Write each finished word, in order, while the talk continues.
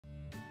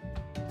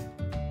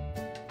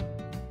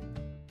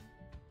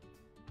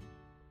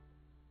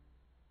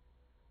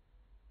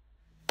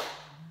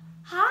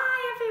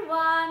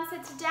everyone,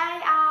 so today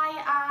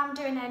I am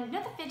doing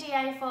another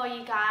video for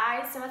you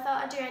guys, so I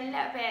thought I'd do a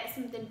little bit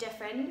something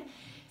different.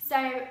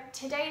 So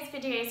today's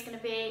video is going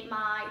to be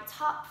my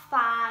top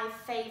 5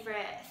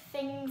 favourite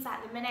things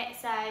at the minute,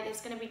 so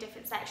there's going to be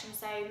different sections,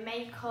 so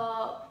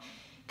makeup,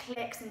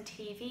 clicks and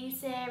TV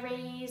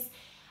series,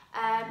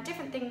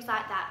 different things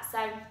like that,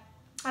 so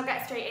I'll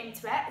get straight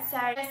into it. So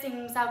first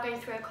things, I'll go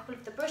through a couple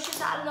of the brushes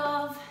that I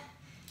love.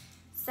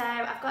 So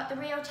I've got the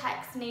Real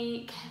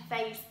Technique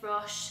face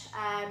brush,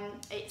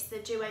 it's the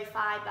Duo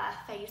Fibre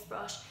face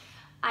brush.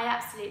 I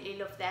absolutely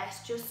love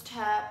this, just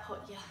to put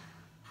your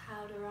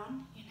powder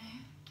on, you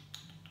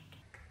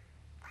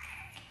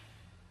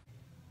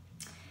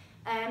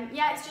know.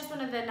 Yeah, it's just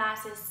one of the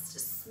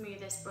nicest,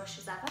 smoothest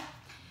brushes ever.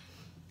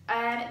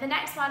 The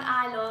next one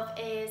I love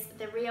is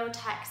the Real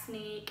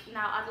Technique.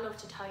 Now I'd love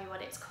to tell you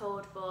what it's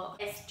called, but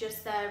it's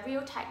just the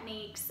Real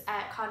Technique's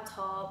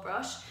contour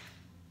brush.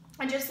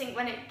 I just think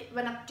when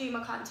I do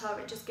my contour,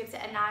 it just gives it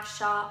a nice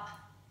sharp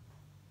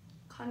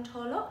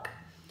contour look.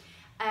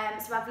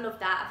 So I've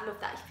loved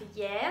that for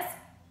years.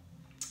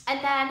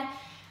 And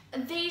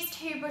then these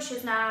two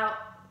brushes now,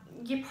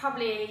 you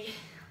probably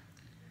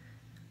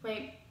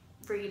won't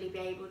really be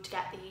able to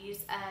get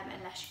these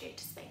unless you go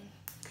to Spain.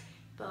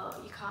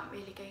 But you can't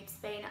really go to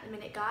Spain at the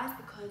minute, guys,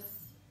 because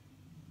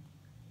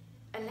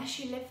unless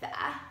you live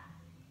there,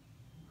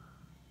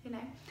 you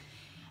know.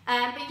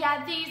 But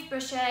yeah, these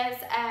brushes,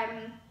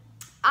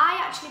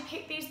 I actually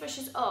picked these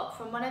brushes up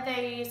from one of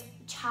those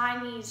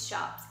Chinese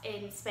shops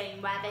in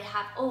Spain where they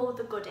have all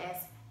the goodies,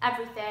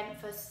 everything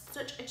for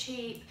such a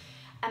cheap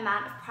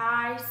amount of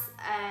price.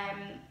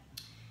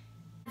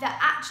 They're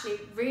actually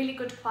really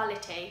good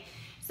quality.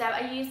 So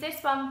I use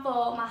this one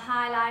for my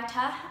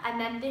highlighter, and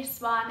then this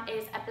one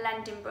is a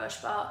blending brush,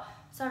 but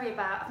sorry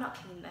about, I've not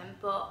cleaned them,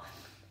 but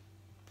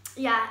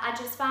yeah, I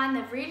just find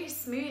they're really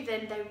smooth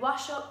and they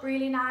wash up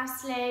really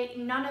nicely.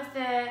 None of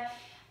the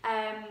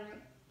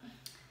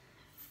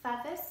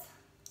feathers,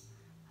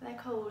 what are they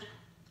called?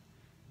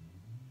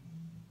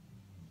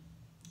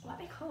 What are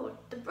they called?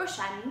 The brush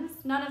ends,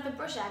 none of the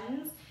brush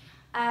ends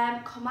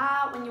come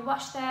out when you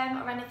wash them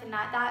or anything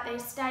like that. They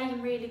stay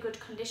in really good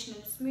condition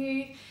and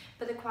smooth,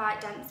 but they're quite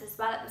dense as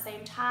well at the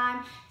same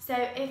time. So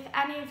if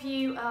any of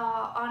you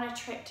are on a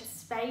trip to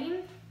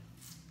Spain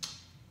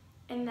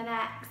in the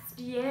next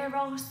year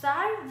or so,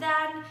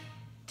 then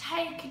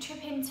take a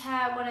trip into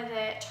one of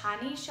the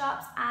Chinese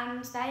shops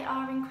and they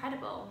are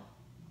incredible.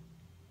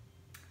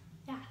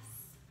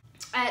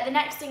 Yes. The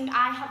next thing,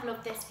 I have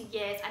loved this for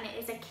years, and it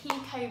is a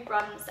Kiko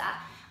bronzer.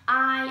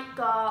 I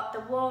got the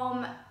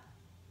warm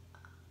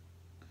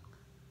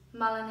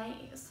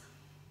Milanese,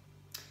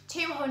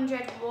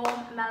 200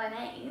 warm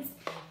Milanese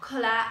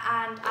colour,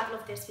 and I've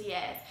loved this for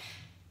years.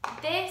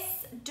 This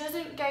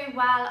doesn't go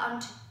well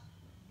onto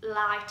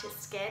lighter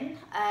skin.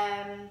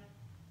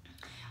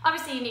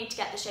 Obviously you need to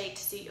get the shade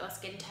to suit your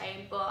skin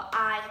tone, but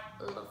I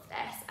love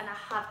this and I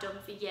have done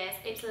for years.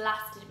 It's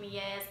lasted me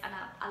years and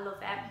I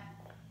love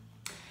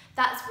it.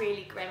 That's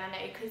really grim, I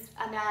know, because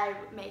I know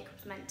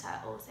makeup's meant to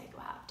also go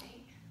out of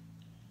date.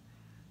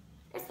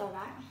 It's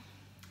alright.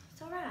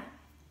 It's alright.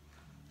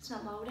 It's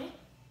not mouldy,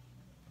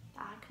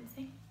 that I can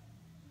see.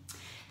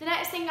 The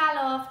next thing I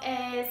love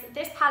is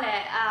this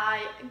palette.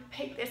 I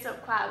picked this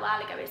up quite a while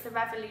ago. It's the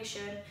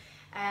Revolution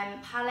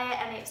palette,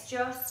 and it's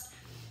just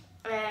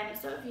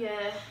sort of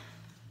your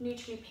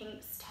neutrally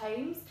pinks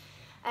tones.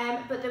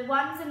 But the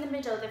ones in the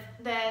middle,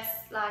 they're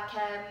like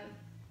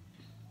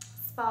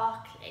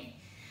sparkly.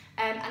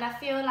 And I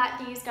feel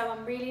like these go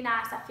on really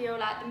nice. I feel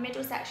like the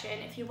middle section,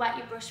 if you wet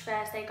your brush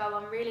first, they go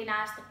on really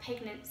nice. The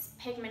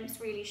pigment's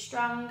really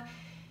strong.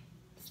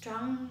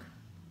 Strong?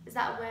 Is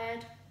that a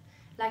word?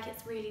 Like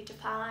it's really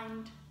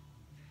defined.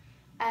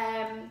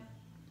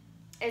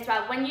 As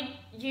well, when you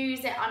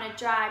use it on a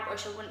dry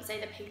brush, I wouldn't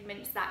say the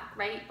pigment's that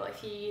great, but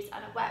if you use it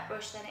on a wet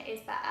brush, then it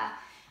is better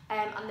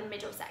on the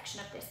middle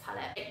section of this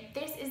palette.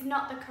 This is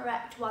not the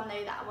correct one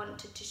though that I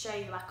wanted to show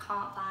you. I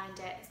can't find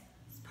it.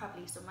 It's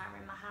probably somewhere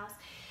in my house.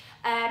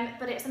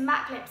 But it's a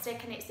MAC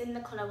lipstick and it's in the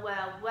colour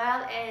Whirl.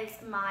 Whirl is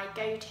my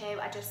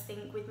go-to. I just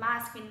think with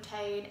my skin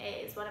tone,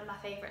 it is one of my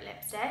favourite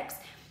lipsticks.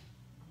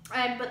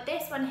 But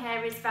this one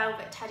here is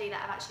Velvet Teddy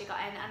that I've actually got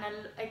in,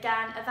 and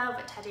again, a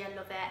Velvet Teddy, I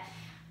love it.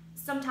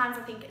 Sometimes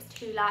I think it's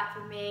too light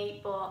for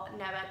me, but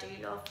no, I do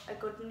love a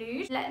good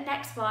nude.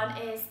 Next one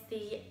is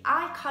the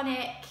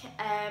Iconic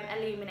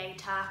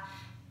Illuminator.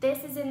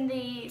 This is in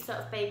the sort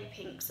of baby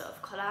pink sort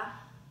of colour.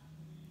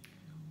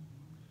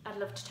 I'd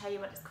love to tell you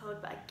what it's called,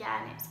 but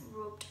again, it's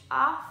rubbed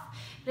off.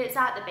 But it's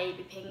like the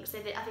baby pink, so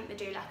I think they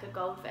do like a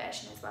gold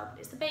version as well, but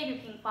it's the baby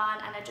pink one,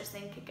 and I just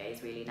think it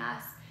goes really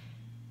nice.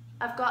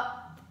 I've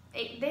got,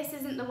 this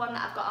isn't the one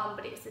that I've got on,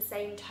 but it's the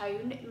same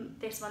tone.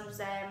 This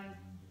one's,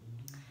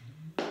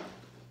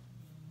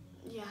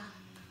 yeah.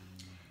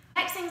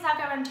 Next things I'll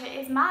go into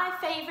is my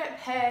favourite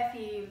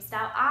perfumes.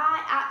 Now,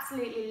 I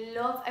absolutely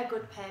love a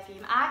good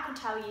perfume. I could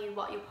tell you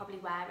what you're probably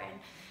wearing.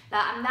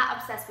 Like, I'm that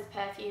obsessed with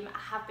perfume. I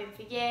have been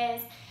for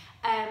years.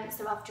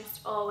 So I've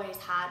just always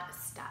had a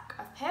stack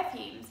of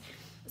perfumes.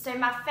 So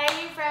my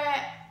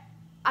favourite,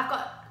 I've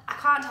got I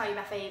can't tell you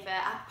my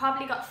favourite. I've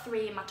probably got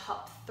 3 in my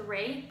top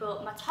 3,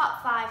 but my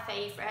top 5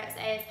 favourites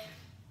is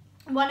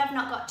one I've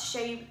not got to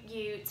show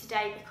you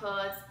today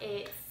because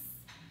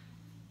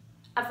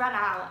I've run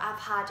out. I've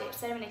had it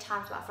so many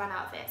times but I've run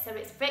out of it. So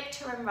it's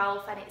Victor and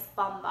Rolf and it's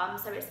Bon Bon.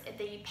 So it's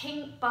the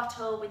pink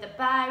bottle with a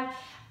bow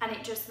and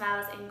it just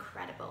smells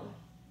incredible.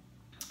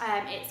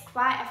 It's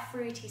quite a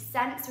fruity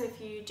scent, so if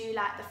you do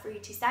like the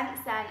fruity scents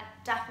then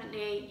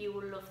definitely you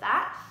will love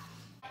that.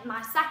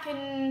 My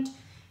second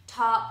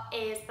top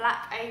is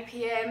Black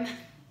Opium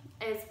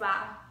as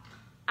well.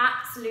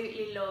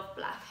 Absolutely love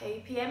Black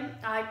Opium.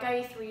 I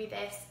go through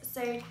this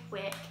so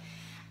quick.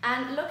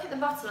 And look at the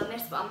bottle on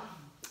this one.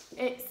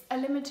 It's a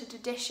limited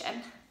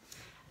edition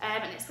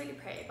and it's really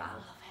pretty, but I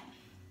love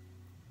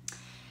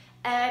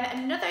it.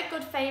 Another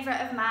good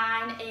favourite of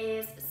mine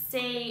is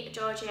C.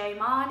 Giorgio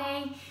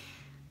Armani.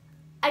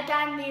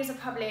 Again, these are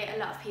probably a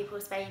lot of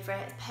people's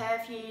favourites.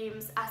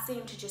 Perfumes, I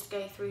seem to just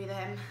go through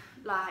them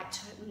like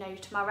no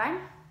tomorrow.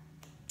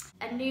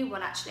 A new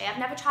one actually, I've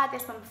never tried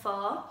this one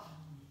before.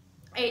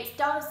 It's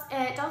Dolce &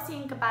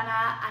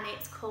 Gabbana and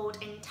it's called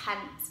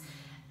Intense.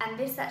 And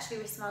this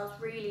actually smells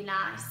really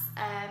nice.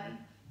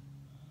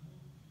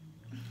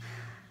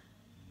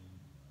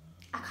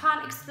 I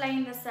can't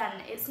explain the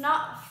scent. It's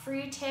not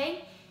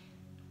fruity.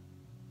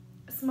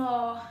 It's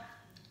more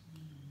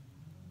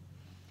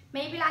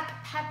maybe like a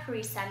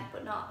peppery scent,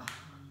 but not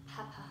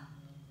pepper.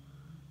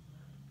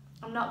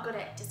 I'm not good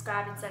at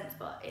describing scents,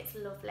 but it's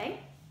lovely.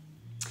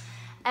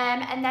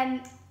 And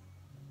then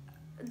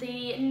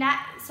the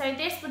next, so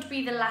this would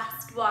be the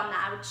last one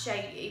that I would show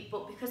you,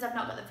 but because I've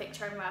not got the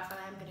Victor and Rolf,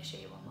 I am going to show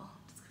you one more,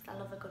 just because I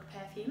love a good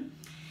perfume.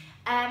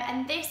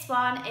 And this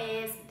one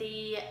is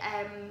the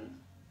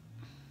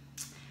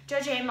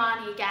Giorgio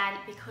Armani again,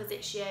 because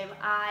it's you.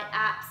 I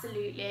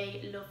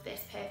absolutely love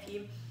this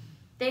perfume.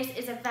 This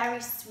is a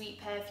very sweet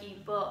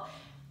perfume, but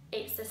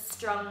it's a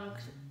strong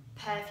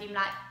perfume.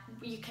 Like,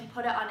 you can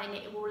put it on and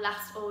it will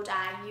last all day.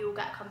 You'll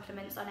get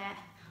compliments on it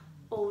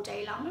all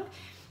day long.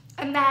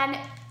 And then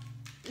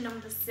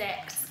number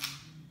 6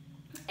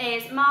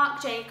 is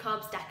Marc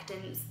Jacobs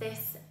Decadence.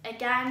 This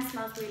again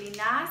smells really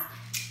nice.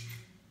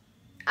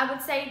 I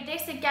would say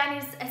this again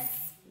is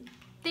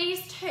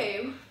these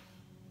two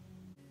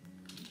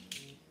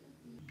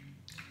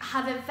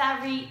have a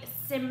very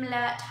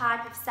similar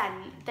type of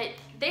scent.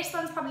 This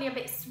one's probably a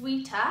bit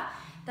sweeter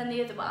than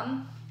the other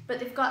one, but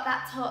they've got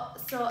that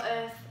sort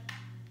of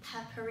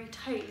peppery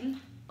tone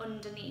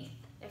underneath.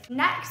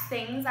 Next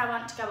things I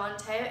want to go on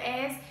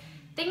to is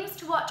things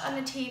to watch on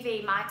the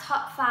TV, my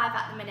top 5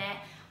 at the minute,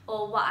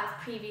 or what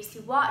I've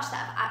previously watched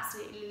that I've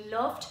absolutely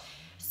loved.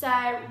 So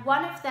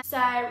one of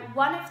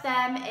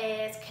them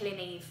is Killing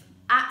Eve.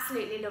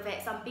 Absolutely love it.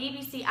 It's on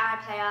BBC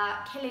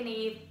iPlayer. Killing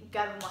Eve, go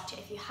and watch it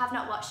if you have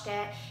not watched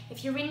it.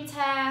 If you're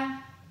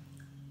into,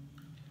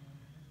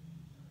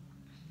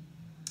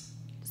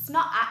 it's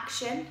not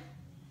action,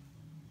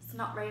 it's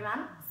not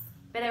romance,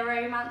 bit of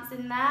romance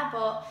in there,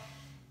 but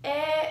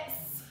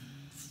it's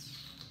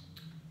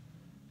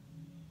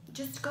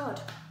just good.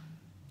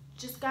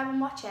 Just go and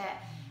watch it.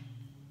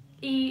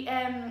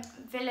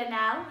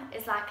 Villanelle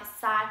is like a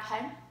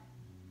psycho,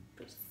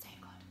 which is so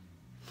good.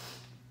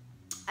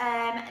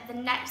 The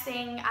next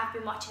thing I've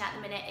been watching at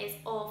the minute is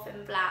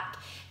Orphan Black.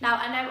 Now,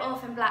 I know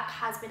Orphan Black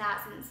has been out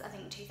since, I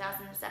think,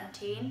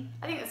 2017.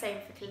 I think the same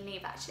for Killing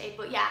Eve, actually.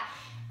 But yeah,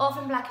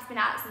 Orphan Black has been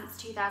out since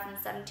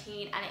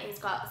 2017 and it has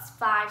got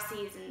 5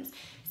 seasons.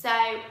 So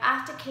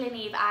after Killing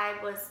Eve, I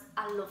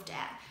loved it.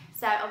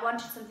 So I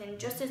wanted something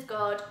just as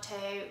good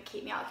to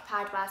keep me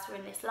occupied whilst we're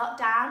in this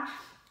lockdown.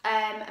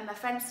 And my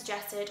friend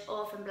suggested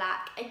Orphan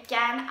Black.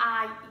 Again,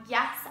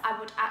 yes, I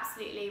would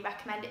absolutely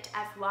recommend it to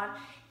everyone.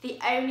 The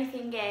only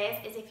thing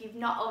is if you've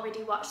not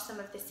already watched some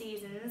of the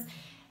seasons,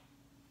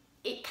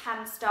 it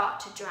can start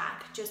to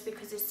drag just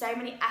because there's so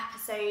many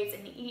episodes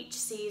in each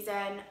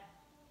season.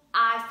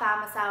 I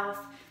found myself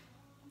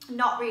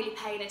not really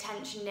paying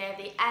attention near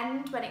the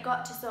end when it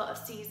got to sort of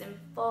season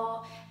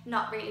 4,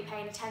 not really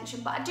paying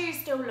attention, but I do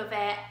still love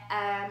it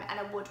and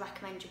I would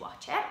recommend you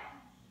watch it.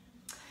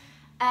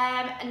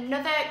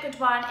 Another good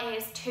one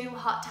is Too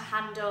Hot to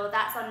Handle.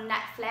 That's on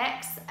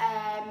Netflix.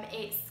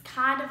 It's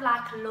kind of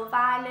like a Love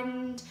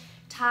Island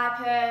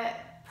type of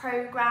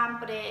program,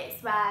 but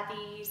it's where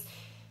these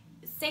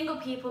single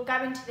people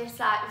go into this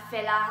like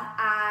villa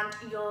and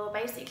you'll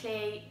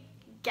basically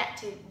get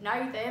to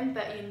know them,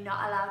 but you're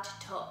not allowed to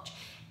touch.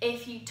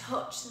 If you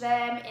touch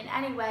them in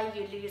any way,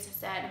 you lose a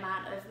certain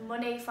amount of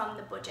money from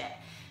the budget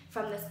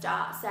from the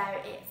start. So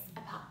it's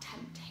about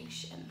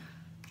temptation.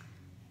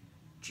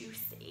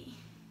 Juicy.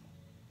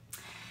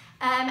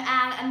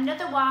 And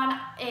another one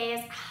is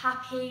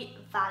Happy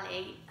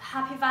Valley.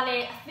 Happy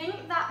Valley,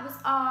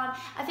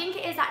 I think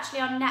it is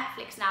actually on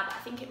Netflix now, but I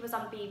think it was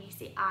on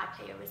BBC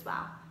iPlayer as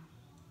well.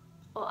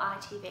 Or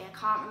ITV, I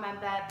can't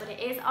remember, but it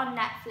is on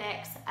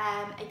Netflix.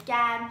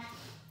 Again,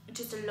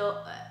 just a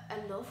love,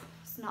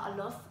 it's not a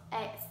love,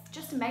 it's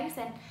just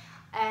amazing.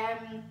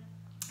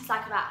 It's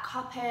like about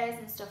coppers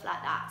and stuff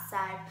like that, so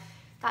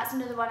that's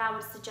another one I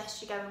would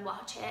suggest you go and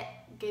watch it.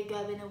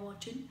 Go and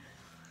watch it.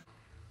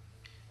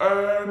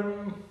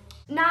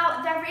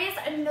 Now there is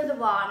another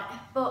one,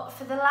 but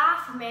for the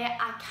life of me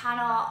I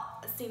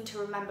cannot seem to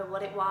remember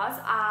what it was.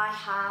 I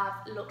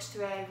have looked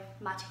through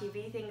my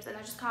TV things and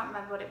I just can't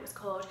remember what it was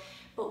called.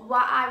 But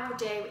what I will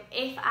do,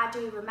 if I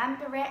do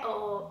remember it,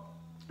 or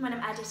when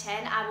I'm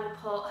editing, I will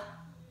put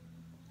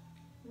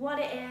what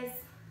it is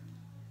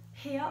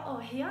here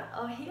or here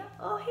or here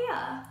or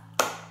here,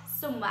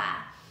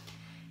 somewhere.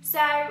 So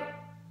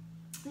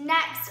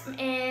next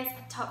is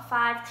top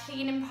 5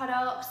 cleaning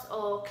products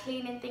or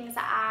cleaning things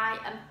that I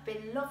have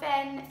been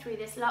loving through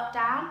this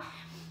lockdown.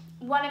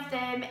 One of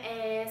them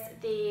is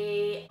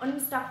the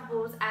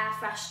Unstoppables air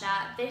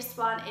freshener. This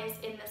one is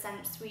in the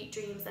scent Sweet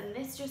Dreams and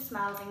this just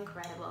smells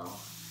incredible.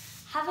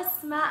 Have a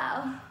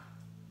smell.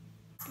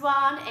 Next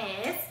one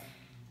is,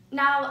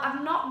 now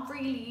I'm not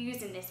really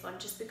using this one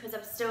just because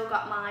I've still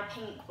got my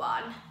pink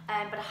one,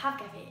 but I have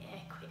given it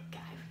a quick go,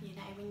 you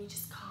know, when you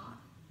just can't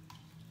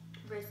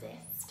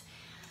resist.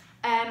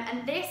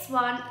 And this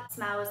one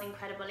smells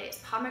incredible. It's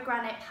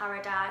Pomegranate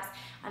Paradise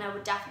and I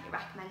would definitely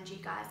recommend you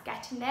guys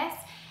getting this.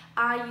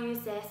 I use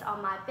this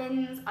on my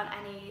bins, on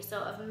any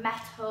sort of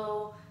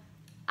metal,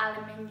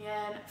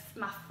 aluminium,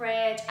 my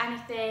fridge,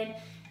 anything,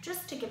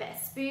 just to give it a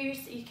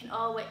spruce. You can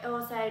always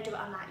also do it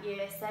on like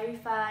your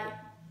sofa,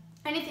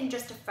 anything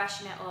just to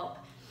freshen it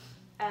up,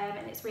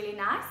 and it's really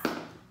nice.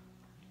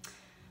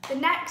 The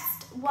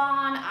next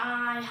one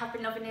I have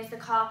been loving is the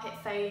Carpet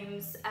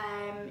Foams.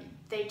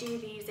 They do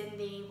these in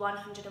the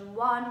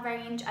 101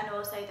 range, and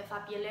also the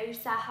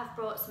Fabulosa have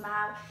brought some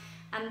out.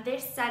 And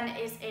this scent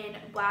is in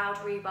Wild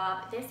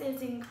Rhubarb. This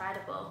is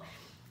incredible.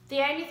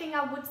 The only thing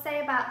I would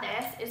say about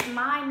this is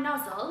my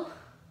nozzle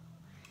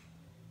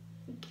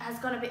has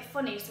gone a bit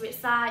funny, so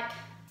it's like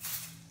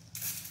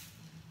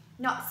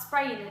not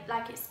spraying it,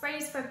 like it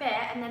sprays for a bit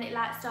and then it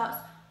like starts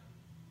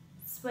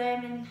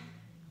swarming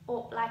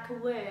up like a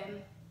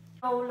worm.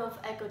 I love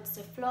a good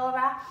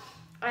Sephora,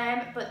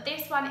 but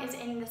this one is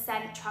in the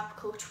scent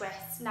Tropical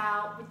Twist.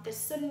 Now with the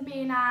sun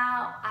being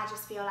out, I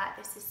just feel like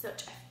this is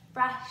such a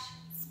fresh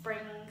spring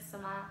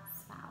summer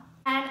smell.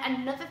 And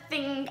another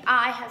thing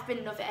I have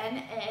been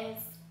loving is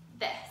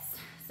this.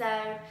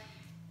 So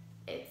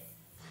it's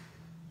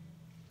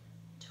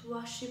to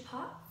wash your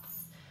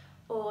pots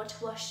or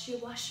to wash your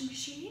washing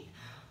machine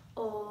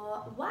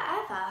or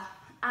whatever,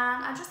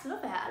 and I just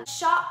love it.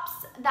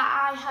 Shops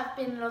that I have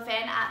been loving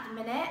at the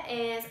minute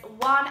is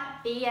one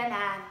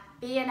B&M.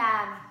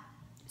 B&M,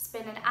 it's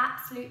been an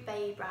absolute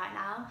babe right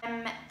now.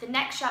 The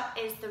next shop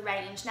is The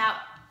Range. Now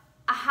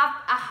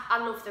I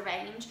love The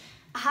Range.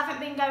 I haven't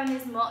been going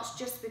as much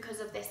just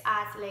because of this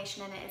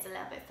isolation and it is a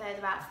little bit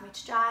further out for me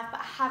to drive, but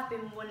I have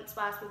been once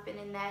whilst we've been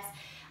in this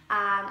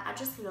and I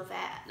just love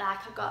it.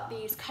 Like I got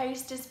these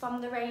coasters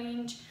from The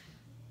Range.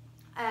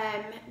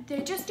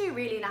 They just do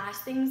really nice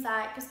things,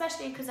 like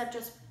especially because I've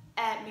just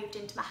moved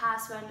into my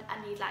house when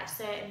I need like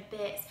certain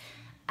bits,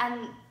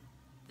 and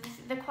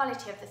the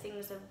quality of the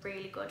things are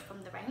really good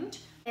from The Range.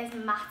 There's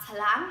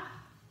Matalan.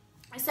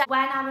 So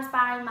when I was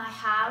buying my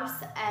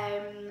house,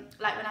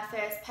 like when I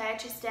first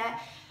purchased it,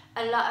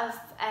 a lot of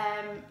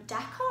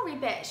decor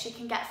bits you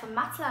can get from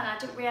Matalan. I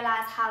didn't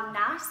realise how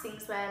nice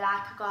things were.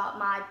 Like I got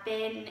my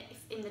bin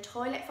in the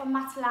toilet from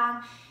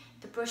Matalan,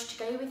 the brush to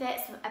go with it,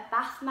 a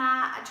bath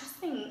mat. I just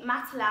think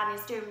Matalan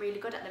is doing really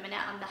good at the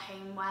minute on the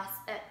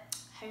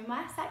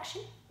homeware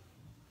section.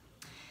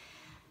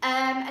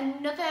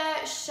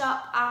 Another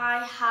shop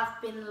I have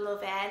been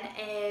loving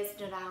is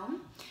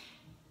Dunelm.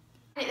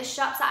 The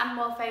shops that I'm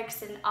more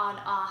focusing on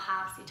are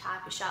housey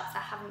type of shops. I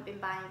haven't been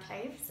buying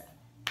clothes,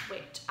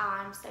 which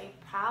I'm so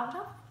proud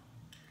of.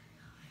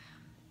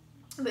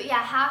 But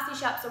yeah, housey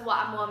shops are what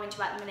I'm more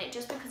into at the minute,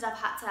 just because I've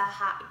had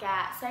to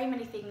get so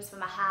many things for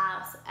my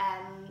house,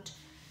 and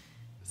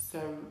so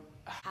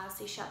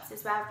housey shops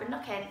is where I've been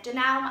looking.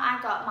 Dunelm, I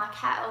got my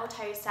kettle,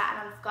 toaster,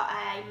 and I've got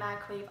a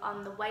microwave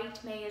on the way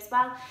to me as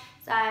well,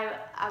 so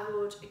I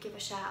would give a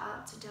shout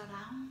out to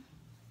Dunelm.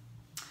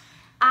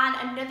 And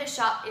another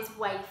shop is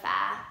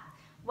Wayfair.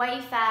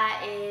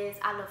 Wayfair is,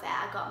 I love it.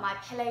 I got my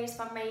pillows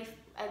from Wayfair.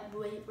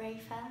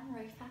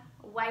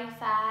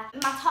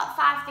 My top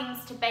 5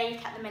 things to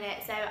bake at the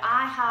minute. So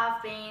I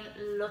have been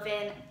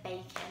loving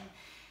baking.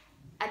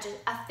 I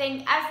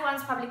think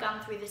everyone's probably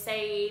gone through the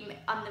same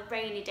on the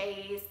rainy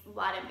days.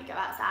 Why don't we go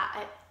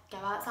outside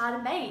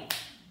and bake?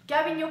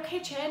 Go in your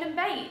kitchen and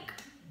bake.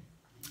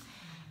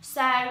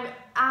 So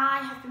I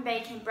have been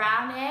baking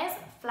brownies,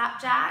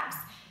 flapjacks,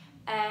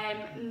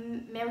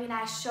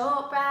 millionaire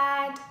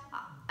shortbread,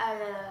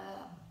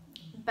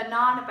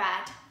 banana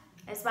bread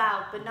as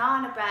well.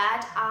 Banana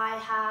bread, I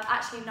have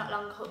actually not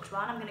long cooked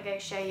one. I'm going to go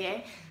show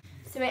you.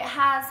 So it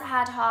has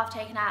had half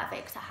taken out of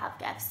it because I have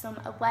given some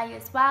away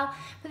as well.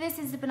 But this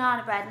is the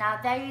banana bread. Now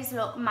those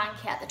look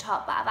manky at the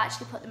top, but I've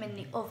actually put them in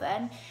the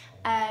oven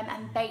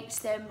and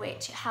baked them,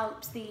 which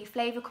helps the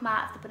flavour come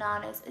out of the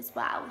bananas as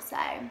well. So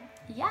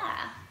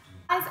yeah.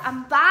 Guys,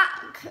 I'm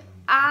back,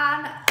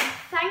 and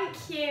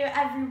thank you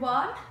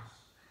everyone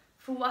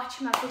for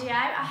watching my video.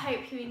 I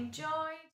hope you enjoyed.